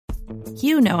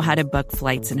You know how to book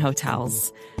flights and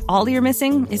hotels. All you're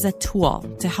missing is a tool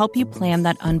to help you plan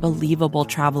that unbelievable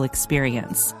travel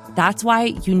experience. That's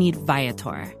why you need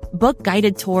Viator. Book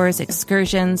guided tours,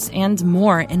 excursions, and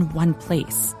more in one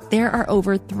place. There are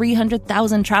over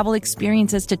 300,000 travel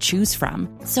experiences to choose from,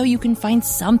 so you can find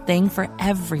something for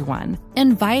everyone.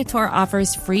 And Viator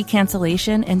offers free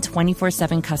cancellation and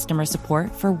 24/7 customer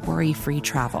support for worry-free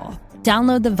travel.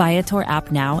 Download the Viator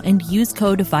app now and use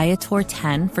code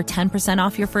Viator10 for 10%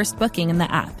 off your first booking in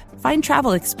the app. Find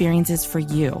travel experiences for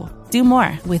you. Do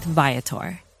more with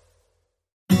Viator.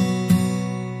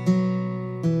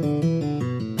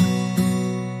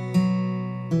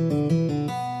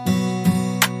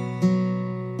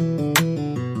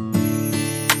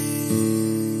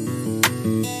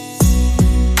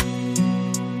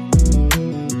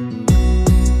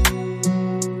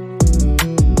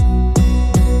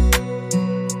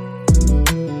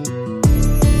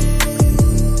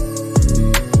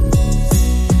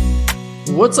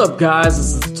 What's up, guys?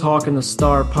 This is the Talkin The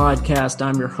Star podcast.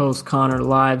 I'm your host, Connor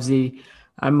Livesay.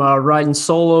 I'm riding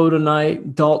solo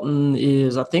tonight. Dalton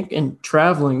is, I think,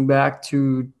 traveling back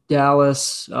to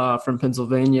Dallas from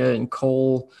Pennsylvania, and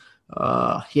Cole,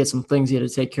 he had some things he had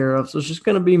to take care of. So it's just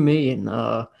going to be me. And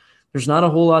there's not a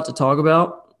whole lot to talk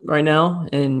about right now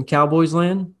in Cowboys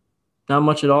land. Not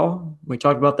much at all. We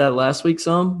talked about that last week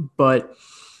some, but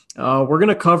we're going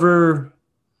to cover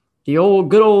the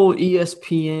good old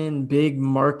ESPN big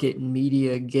market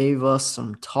media gave us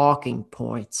some talking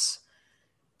points.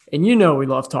 And you know we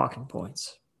love talking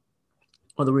points.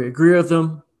 Whether we agree with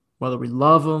them, whether we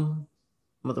love them,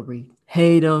 whether we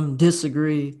hate them,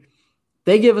 disagree,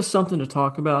 they give us something to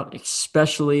talk about,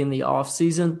 especially in the off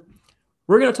season.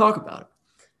 We're going to talk about it.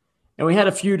 And we had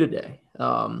a few today.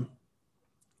 They're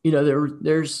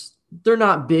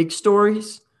not big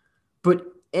stories, but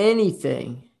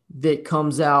anything that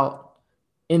comes out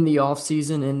in the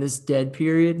offseason in this dead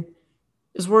period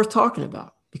is worth talking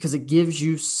about because it gives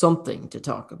you something to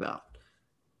talk about.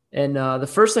 And the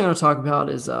first thing I'm going to talk about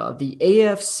is the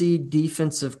AFC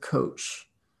defensive coach.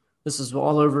 This is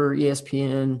all over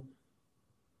ESPN,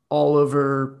 all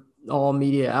over all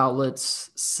media outlets,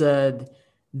 said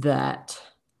that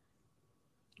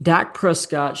Dak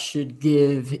Prescott should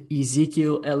give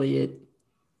Ezekiel Elliott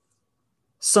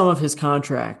some of his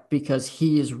contract because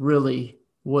he is really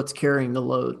what's carrying the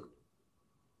load.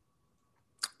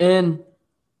 And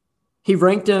he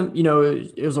ranked him,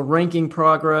 it was a ranking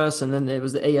progress, and then it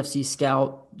was the AFC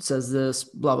scout says this,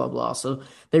 blah, blah, blah. So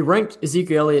they ranked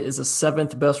Ezekiel Elliott as the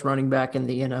 7th best running back in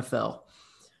the NFL.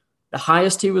 The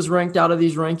highest he was ranked out of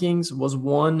these rankings was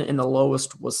 1, and the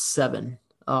lowest was 7.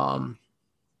 The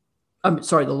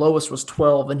lowest was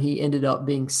 12, and he ended up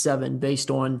being 7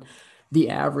 based on the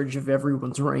average of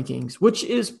everyone's rankings, which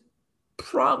is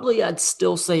probably, I'd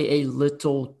still say, a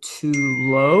little too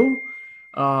low.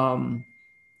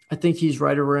 I think he's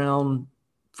right around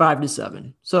 5 to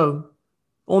 7. So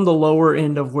on the lower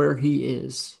end of where he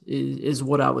is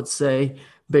what I would say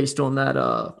based on that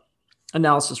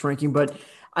analysis ranking. But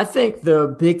I think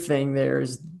the big thing there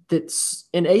is that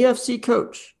an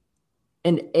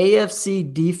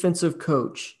AFC defensive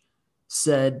coach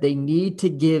said they need to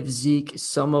give Zeke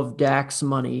some of Dak's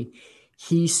money.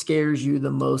 He scares you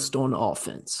the most on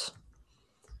offense.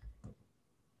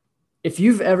 If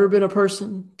you've ever been a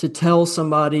person to tell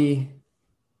somebody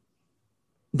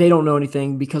they don't know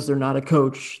anything because they're not a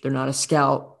coach, they're not a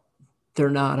scout, they're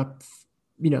not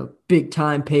a big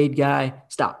time paid guy,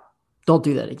 stop. Don't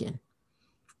do that again.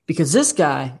 Because this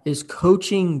guy is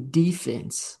coaching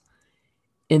defense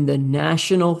in the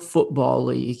National Football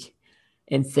League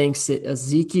and thinks that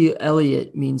Ezekiel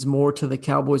Elliott means more to the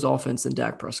Cowboys offense than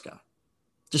Dak Prescott.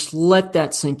 Just let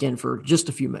that sink in for just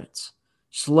a few minutes.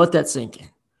 Just let that sink in.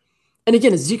 And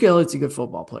again, Ezekiel Elliott's a good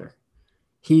football player.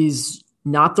 He's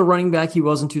not the running back he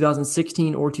was in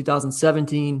 2016 or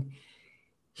 2017.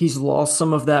 He's lost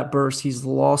some of that burst. He's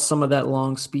lost some of that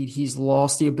long speed. He's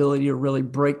lost the ability to really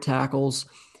break tackles.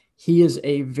 He is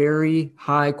a very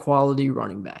high-quality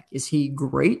running back. Is he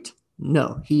great?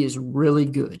 No, he is really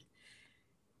good.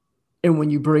 And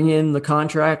when you bring in the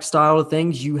contract style of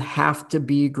things, you have to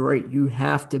be great. You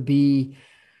have to be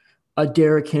a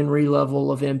Derrick Henry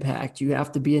level of impact. You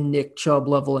have to be a Nick Chubb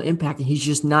level of impact. And he's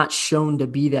just not shown to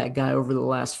be that guy over the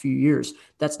last few years.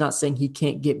 That's not saying he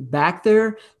can't get back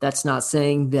there. That's not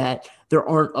saying that there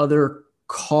aren't other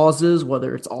causes,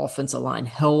 whether it's offensive line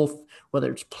health,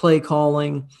 whether it's play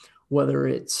calling, whether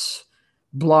it's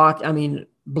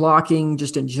blocking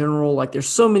just in general. Like there's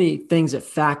so many things that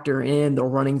factor in the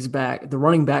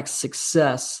running back's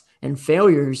success and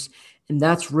failures. And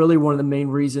that's really one of the main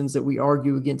reasons that we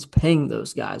argue against paying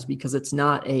those guys, because it's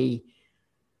not a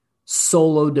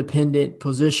solo dependent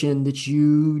position that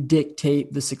you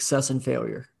dictate the success and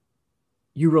failure.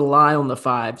 You rely on the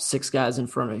 5-6 guys in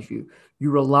front of you.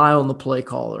 You rely on the play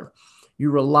caller. You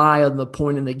rely on the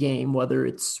point in the game, whether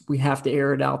it's we have to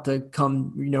air it out to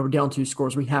come, we're down 2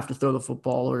 scores, we have to throw the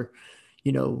football, or,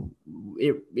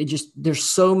 it just, there's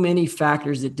so many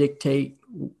factors that dictate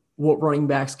what running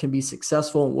backs can be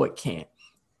successful and what can't.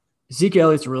 Ezekiel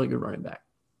Elliott's a really good running back.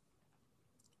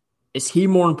 Is he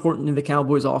more important in the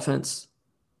Cowboys offense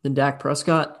than Dak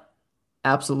Prescott?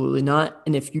 Absolutely not.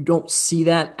 And if you don't see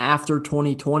that after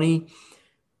 2020,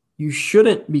 you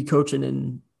shouldn't be coaching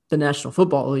in the National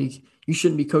Football League. You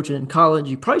shouldn't be coaching in college.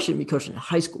 You probably shouldn't be coaching in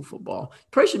high school football. You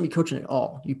probably shouldn't be coaching at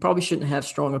all. You probably shouldn't have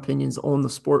strong opinions on the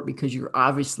sport because you're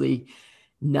obviously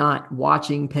not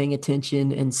watching, paying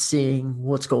attention, and seeing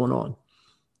what's going on.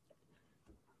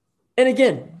 And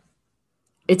again,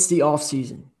 it's the off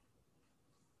season.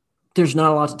 There's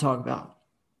not a lot to talk about.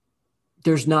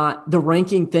 The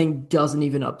ranking thing doesn't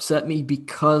even upset me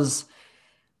because,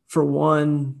 for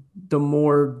one, the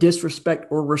more disrespect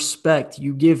or respect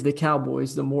you give the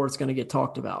Cowboys, the more it's going to get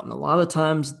talked about. And a lot of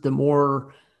times, the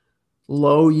more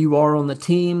low you are on the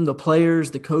team, the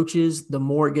players, the coaches, the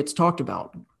more it gets talked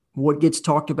about. What gets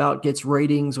talked about gets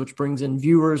ratings, which brings in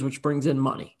viewers, which brings in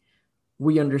money.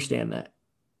 We understand that.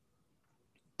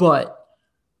 But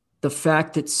the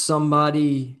fact that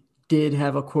somebody did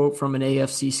have a quote from an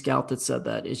AFC scout that said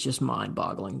that is just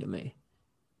mind-boggling to me.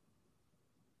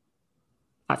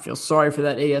 I feel sorry for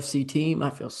that AFC team. I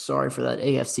feel sorry for that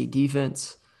AFC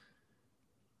defense.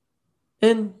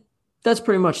 And that's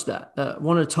pretty much that. I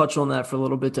want to touch on that for a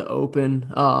little bit to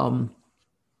open.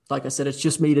 Like I said, it's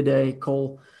just me today.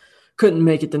 Cole couldn't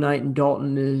make it tonight, and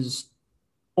Dalton is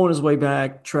on his way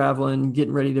back, traveling,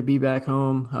 getting ready to be back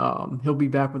home. He'll be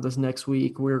back with us next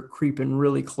week. We're creeping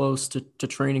really close to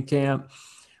training camp.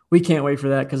 We can't wait for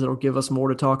that because it'll give us more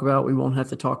to talk about. We won't have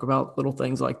to talk about little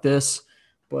things like this.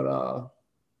 But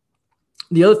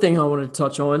the other thing I wanted to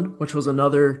touch on, which was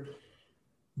another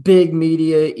big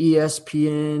media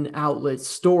ESPN outlet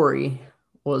story,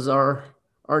 was our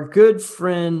good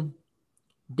friend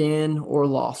Dan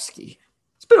Orlovsky.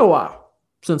 It's been a while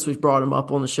since we've brought him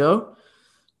up on the show.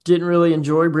 Didn't really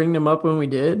enjoy bringing him up when we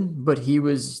did, but he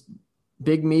was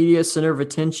big media, center of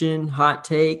attention, hot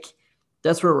take.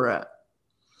 That's where we're at.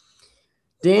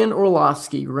 Dan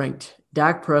Orlovsky ranked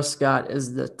Dak Prescott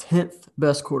as the 10th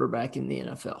best quarterback in the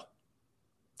NFL.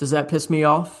 Does that piss me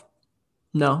off?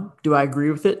 No. Do I agree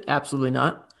with it? Absolutely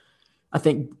not. I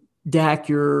think Dak,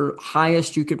 your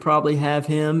highest you could probably have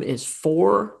him is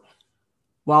 4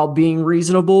 while being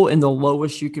reasonable, and the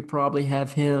lowest you could probably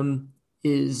have him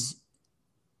is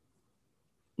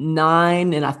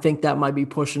 9, and I think that might be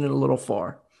pushing it a little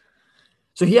far.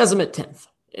 So he has him at 10th.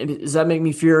 Does that make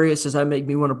me furious? Does that make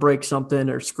me want to break something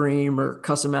or scream or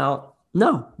cuss him out?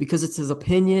 No, because it's his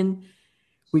opinion.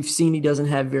 We've seen he doesn't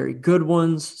have very good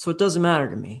ones, so it doesn't matter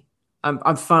to me.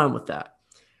 I'm fine with that.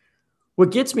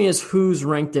 What gets me is who's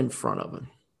ranked in front of him.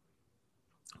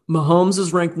 Mahomes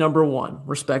is ranked number 1.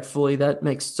 Respectfully, that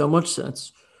makes so much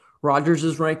sense. Rodgers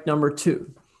is ranked number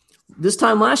 2. This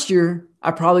time last year,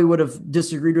 I probably would have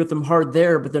disagreed with him hard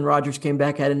there, but then Rodgers came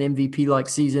back, had an MVP-like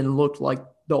season, and looked like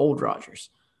the old Rodgers.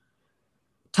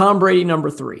 Tom Brady, number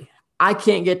 3. I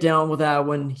can't get down with that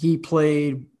when he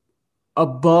played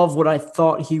above what I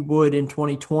thought he would in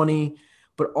 2020,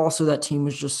 but also that team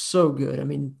was just so good. I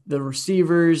mean, the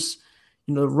receivers,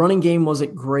 the running game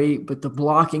wasn't great, but the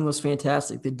blocking was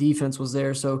fantastic. The defense was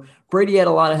there. So Brady had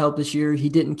a lot of help this year. He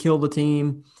didn't kill the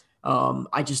team.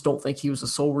 I just don't think he was the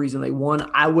sole reason they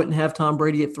won. I wouldn't have Tom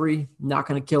Brady at 3. Not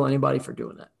going to kill anybody for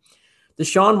doing that.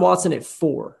 Deshaun Watson at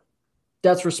 4.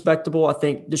 That's respectable. I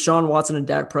think Deshaun Watson and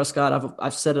Dak Prescott,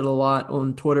 I've said it a lot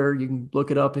on Twitter. You can look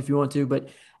it up if you want to, but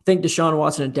I think Deshaun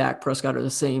Watson and Dak Prescott are the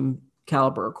same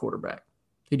caliber of quarterback.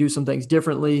 They do some things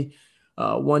differently.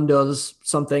 One does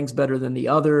some things better than the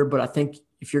other, but I think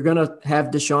if you're going to have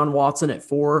Deshaun Watson at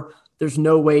 4, there's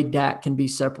no way Dak can be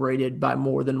separated by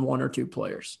more than 1 or 2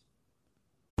 players.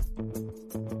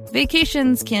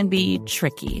 Vacations can be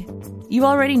tricky. You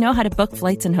already know how to book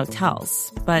flights and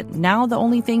hotels, but now the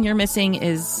only thing you're missing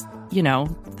is,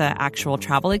 the actual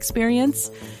travel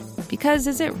experience. Because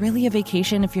is it really a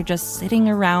vacation if you're just sitting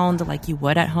around like you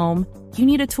would at home? You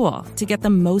need a tool to get the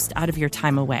most out of your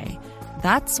time away.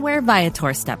 That's where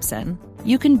Viator steps in.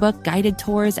 You can book guided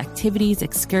tours, activities,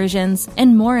 excursions,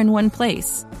 and more in one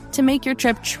place to make your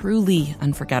trip truly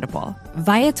unforgettable.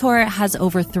 Viator has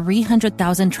over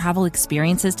 300,000 travel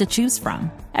experiences to choose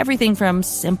from. Everything from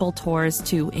simple tours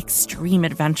to extreme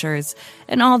adventures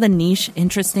and all the niche,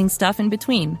 interesting stuff in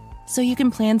between. So you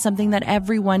can plan something that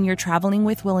everyone you're traveling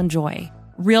with will enjoy.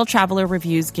 Real traveler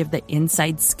reviews give the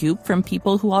inside scoop from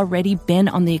people who already been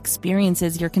on the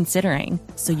experiences you're considering,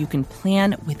 so you can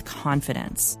plan with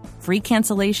confidence. Free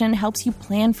cancellation helps you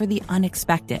plan for the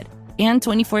unexpected. And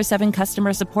 24/7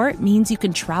 customer support means you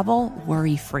can travel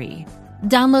worry-free.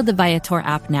 Download the Viator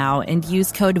app now and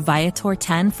use code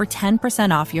Viator10 for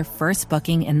 10% off your first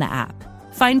booking in the app.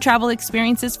 Find travel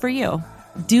experiences for you.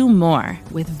 Do more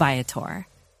with Viator.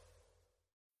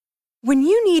 When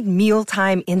you need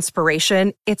mealtime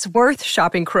inspiration, it's worth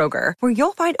shopping Kroger, where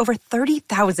you'll find over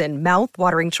 30,000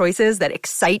 mouth-watering choices that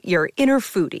excite your inner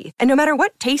foodie. And no matter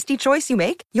what tasty choice you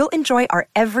make, you'll enjoy our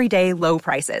everyday low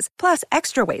prices, plus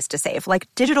extra ways to save, like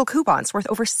digital coupons worth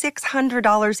over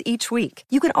 $600 each week.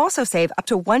 You can also save up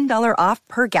to $1 off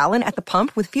per gallon at the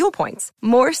pump with fuel points.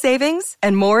 More savings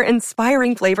and more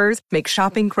inspiring flavors make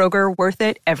shopping Kroger worth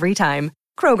it every time.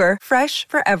 Kroger, fresh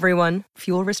for everyone.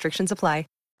 Fuel restrictions apply.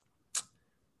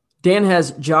 Dan has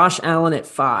Josh Allen at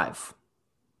 5.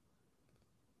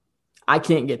 I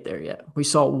can't get there yet. We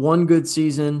saw one good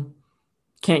season.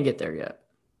 Can't get there yet.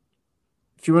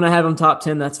 If you want to have him top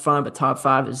 10, that's fine, but top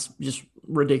 5 is just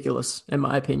ridiculous, in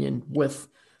my opinion, with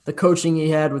the coaching he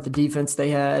had, with the defense they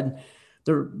had.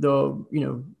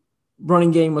 The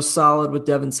running game was solid with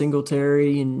Devin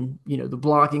Singletary, and the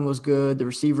blocking was good. The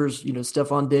receivers,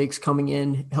 Stephon Diggs coming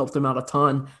in helped them out a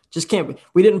ton. Just can't.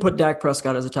 We didn't put Dak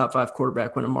Prescott as a top 5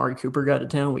 quarterback when Amari Cooper got to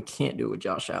town. We can't do it with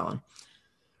Josh Allen.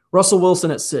 Russell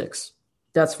Wilson at 6.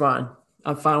 That's fine.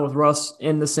 I'm fine with Russ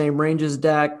in the same range as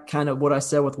Dak. Kind of what I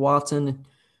said with Watson.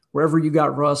 Wherever you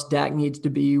got Russ, Dak needs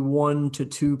to be 1 to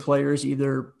 2 players,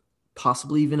 either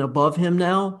possibly even above him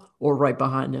now or right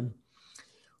behind him.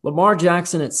 Lamar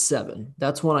Jackson at 7.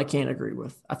 That's one I can't agree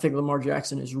with. I think Lamar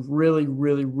Jackson is really,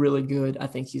 really, really good. I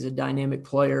think he's a dynamic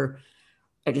player.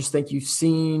 I just think you've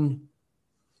seen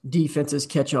defenses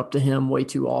catch up to him way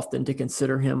too often to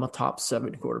consider him a top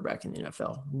 7 quarterback in the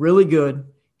NFL. Really good.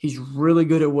 He's really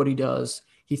good at what he does.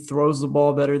 He throws the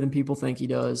ball better than people think he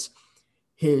does.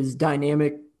 His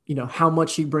dynamic, how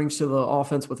much he brings to the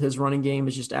offense with his running game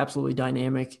is just absolutely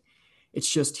dynamic.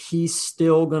 It's just he's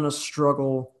still going to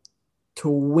struggle to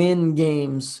win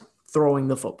games throwing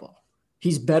the football.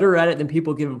 He's better at it than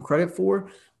people give him credit for,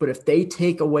 but if they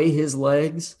take away his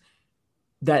legs,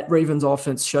 that Ravens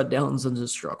offense shutdowns and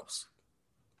just struggles.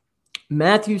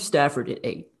 Matthew Stafford at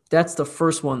 8. That's the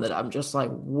first one that I'm just like,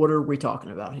 what are we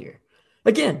talking about here?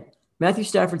 Again, Matthew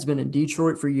Stafford's been in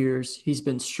Detroit for years. He's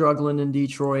been struggling in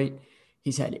Detroit.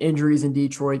 He's had injuries in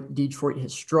Detroit. Detroit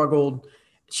has struggled.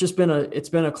 It's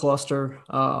been a cluster.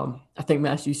 I think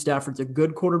Matthew Stafford's a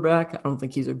good quarterback. I don't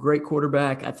think he's a great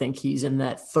quarterback. I think he's in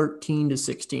that 13 to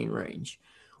 16 range.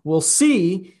 We'll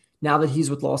see now that he's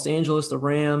with Los Angeles, the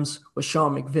Rams, with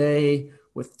Sean McVay,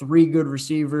 with 3 good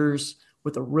receivers,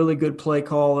 with a really good play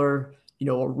caller,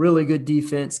 a really good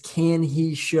defense. Can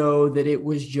he show that it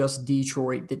was just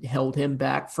Detroit that held him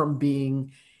back from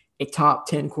being a top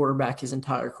 10 quarterback his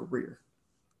entire career?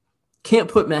 Can't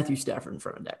put Matthew Stafford in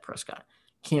front of Dak Prescott.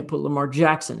 Can't put Lamar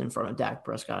Jackson in front of Dak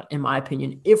Prescott, in my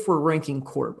opinion, if we're ranking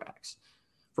quarterbacks.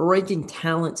 If we're ranking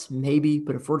talents, maybe,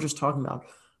 but if we're just talking about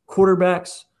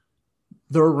quarterbacks,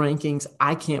 their rankings,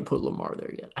 I can't put Lamar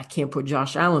there yet. I can't put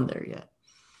Josh Allen there yet.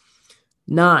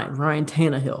 9, Ryan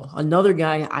Tannehill. Another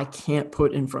guy I can't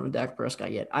put in front of Dak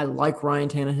Prescott yet. I like Ryan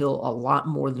Tannehill a lot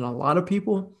more than a lot of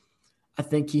people. I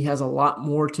think he has a lot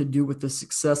more to do with the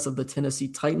success of the Tennessee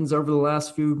Titans over the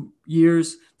last few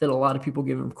years that a lot of people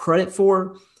give him credit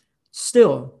for.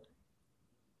 Still,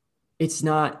 it's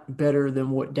not better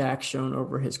than what Dak's shown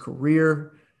over his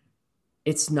career.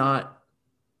 It's not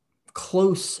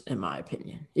close, in my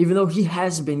opinion, even though he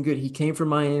has been good. He came from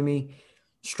Miami,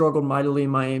 struggled mightily in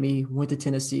Miami, went to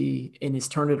Tennessee, and has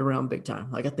turned it around big time.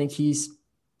 I think he's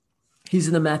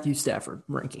in the Matthew Stafford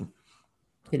ranking.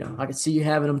 I could see you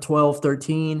having him 12,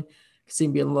 13. I could see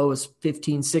him being low as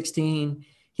 15, 16.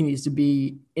 He needs to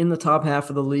be in the top half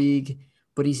of the league,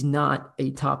 but he's not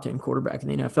a top 10 quarterback in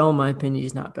the NFL. In my opinion,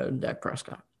 he's not better than Dak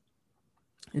Prescott.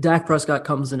 Dak Prescott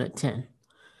comes in at 10,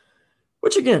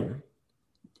 which, again,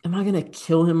 am I going to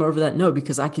kill him over that? No,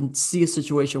 because I can see a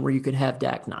situation where you could have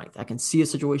Dak 9th. I can see a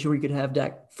situation where you could have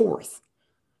Dak 4th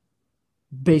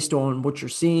based on what you're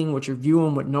seeing, what you're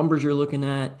viewing, what numbers you're looking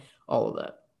at, all of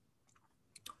that.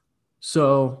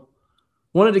 So,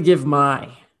 wanted to give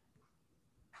my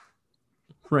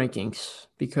rankings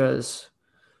because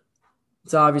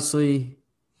it's obviously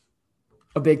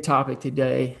a big topic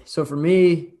today. So, for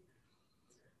me,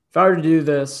 if I were to do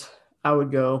this, I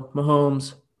would go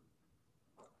Mahomes,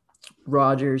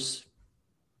 Rodgers.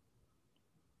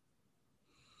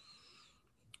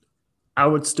 I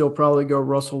would still probably go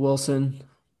Russell Wilson,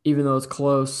 even though it's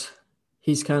close.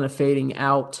 he's kind of fading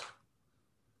out.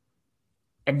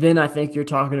 And then I think you're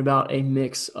talking about a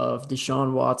mix of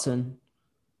Deshaun Watson,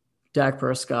 Dak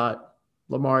Prescott,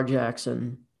 Lamar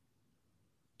Jackson,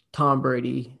 Tom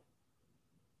Brady.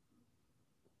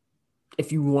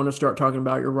 If you want to start talking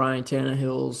about your Ryan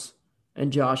Tannehills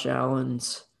and Josh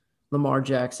Allen's, Lamar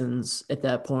Jackson's, at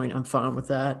that point, I'm fine with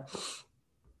that.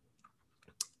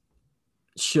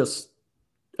 It's just,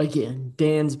 again,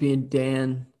 Dan's being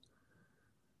Dan.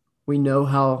 We know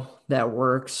how that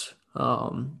works.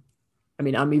 I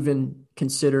mean, I'm even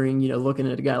considering,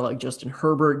 looking at a guy like Justin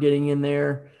Herbert getting in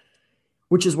there,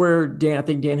 which is where I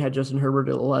think Dan had Justin Herbert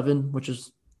at 11, which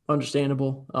is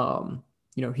understandable.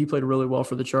 He played really well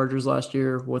for the Chargers last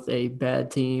year with a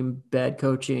bad team, bad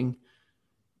coaching.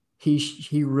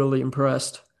 He really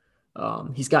impressed.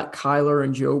 He's got Kyler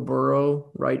and Joe Burrow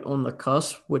right on the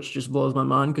cusp, which just blows my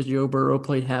mind because Joe Burrow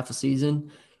played half a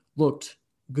season, looked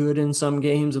good in some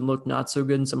games and looked not so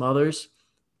good in some others.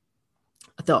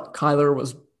 I thought Kyler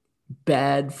was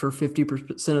bad for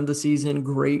 50% of the season,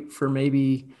 great for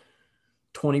maybe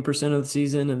 20% of the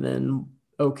season, and then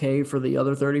okay for the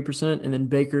other 30%. And then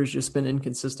Baker's just been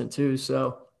inconsistent too.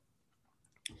 So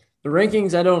the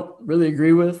rankings I don't really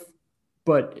agree with,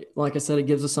 but like I said, it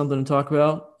gives us something to talk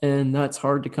about, and that's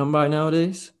hard to come by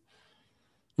nowadays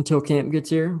until camp gets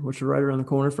here, which is right around the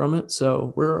corner from it.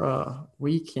 So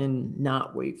we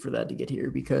cannot wait for that to get here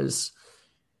because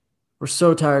we're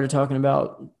so tired of talking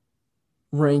about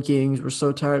rankings. We're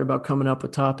so tired about coming up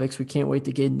with topics. We can't wait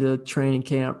to get into training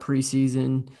camp,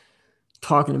 preseason,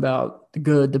 talking about the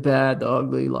good, the bad, the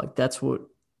ugly. Like that's what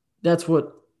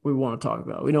we want to talk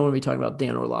about. We don't want to be talking about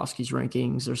Dan Orlovsky's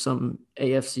rankings or some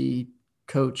AFC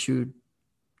coach who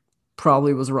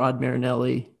probably was Rod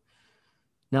Marinelli,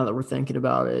 now that we're thinking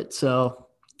about it. So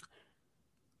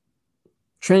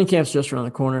training camp's just around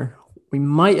the corner. We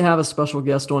might have a special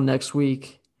guest on next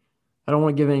week. I don't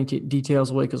want to give any details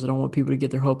away because I don't want people to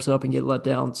get their hopes up and get let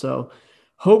down. So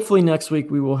hopefully next week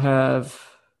we will have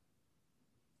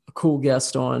a cool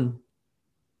guest on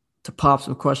to pop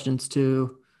some questions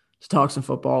to talk some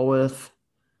football with.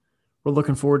 We're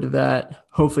looking forward to that.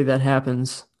 Hopefully that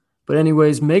happens. But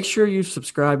anyways, make sure you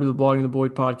subscribe to the Blogging the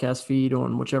Boyd podcast feed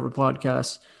on whichever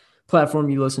podcast platform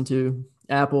you listen to,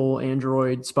 Apple,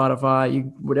 Android,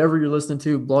 Spotify, whatever you're listening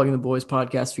to, Blogging the Boys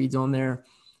podcast feed's on there.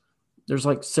 There's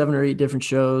like 7 or 8 different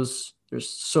shows. There's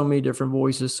so many different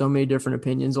voices, so many different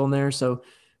opinions on there. So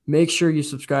make sure you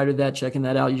subscribe to that, checking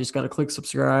that out. You just got to click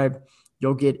subscribe.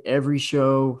 You'll get every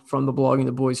show from the Blogging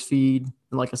the Boys feed.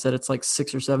 And like I said, it's like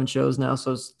 6 or 7 shows now,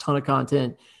 so it's a ton of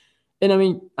content. And I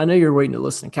mean, I know you're waiting to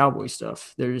listen to Cowboy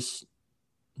stuff. There's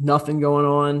nothing going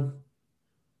on.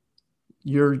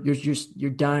 You're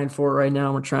dying for it right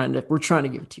now. We're trying to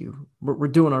give it to you. We're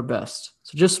doing our best.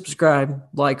 So just subscribe,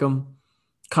 like them,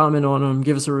 comment on them,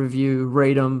 give us a review,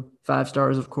 rate them, 5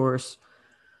 stars, of course.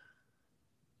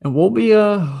 And we'll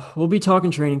be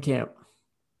talking training camp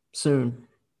soon,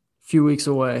 a few weeks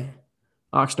away.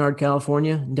 Oxnard,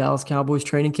 California, Dallas Cowboys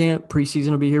training camp. Preseason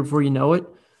will be here before you know it.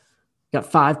 Got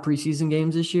 5 preseason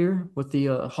games this year with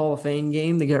the Hall of Fame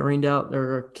game. They got rained out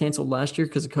or canceled last year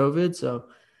because of COVID. So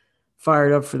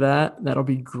fired up for that. That'll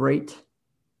be great.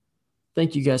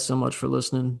 Thank you guys so much for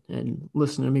listening and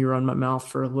listening to me run my mouth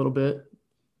for a little bit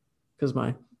because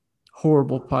my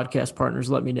horrible podcast partners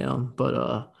let me down.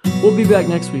 But we'll be back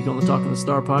next week on the Talkin the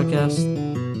Star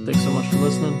podcast. Thanks so much for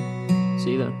listening.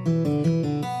 See you then.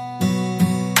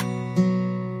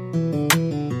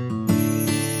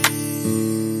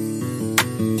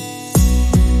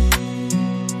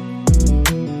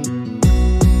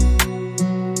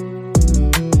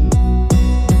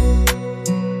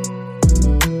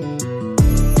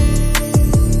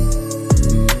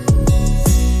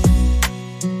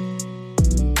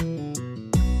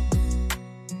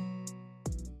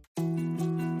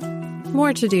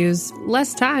 More to-dos,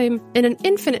 less time, and an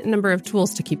infinite number of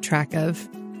tools to keep track of.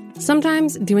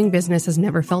 Sometimes doing business has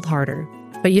never felt harder,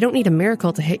 but you don't need a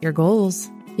miracle to hit your goals.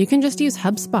 You can just use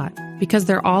HubSpot because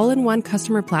their all-in-one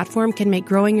customer platform can make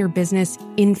growing your business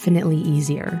infinitely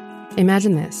easier.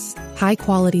 Imagine this: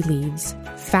 high-quality leads,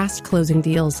 fast closing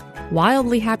deals,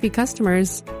 wildly happy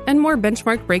customers, and more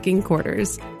benchmark-breaking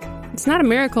quarters. It's not a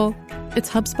miracle, it's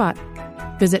HubSpot.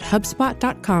 Visit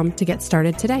HubSpot.com to get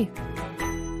started today.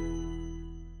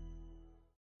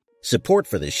 Support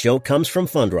for this show comes from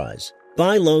Fundrise.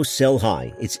 Buy low, sell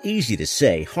high. It's easy to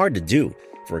say, hard to do.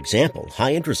 For example,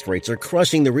 high interest rates are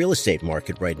crushing the real estate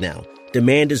market right now.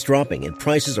 Demand is dropping and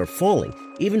prices are falling,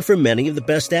 even for many of the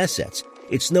best assets.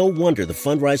 It's no wonder the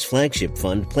Fundrise Flagship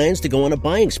Fund plans to go on a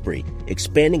buying spree,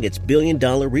 expanding its $1 billion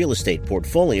real estate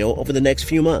portfolio over the next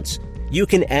few months. You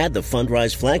can add the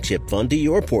Fundrise Flagship Fund to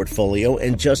your portfolio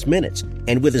in just minutes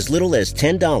and with as little as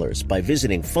 $10 by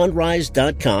visiting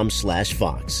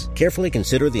fundrise.com/Fox. Carefully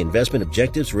consider the investment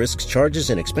objectives, risks, charges,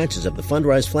 and expenses of the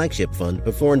Fundrise Flagship Fund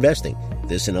before investing.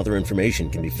 This and other information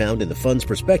can be found in the fund's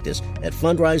prospectus at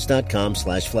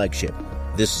fundrise.com/flagship.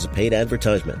 This is a paid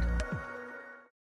advertisement.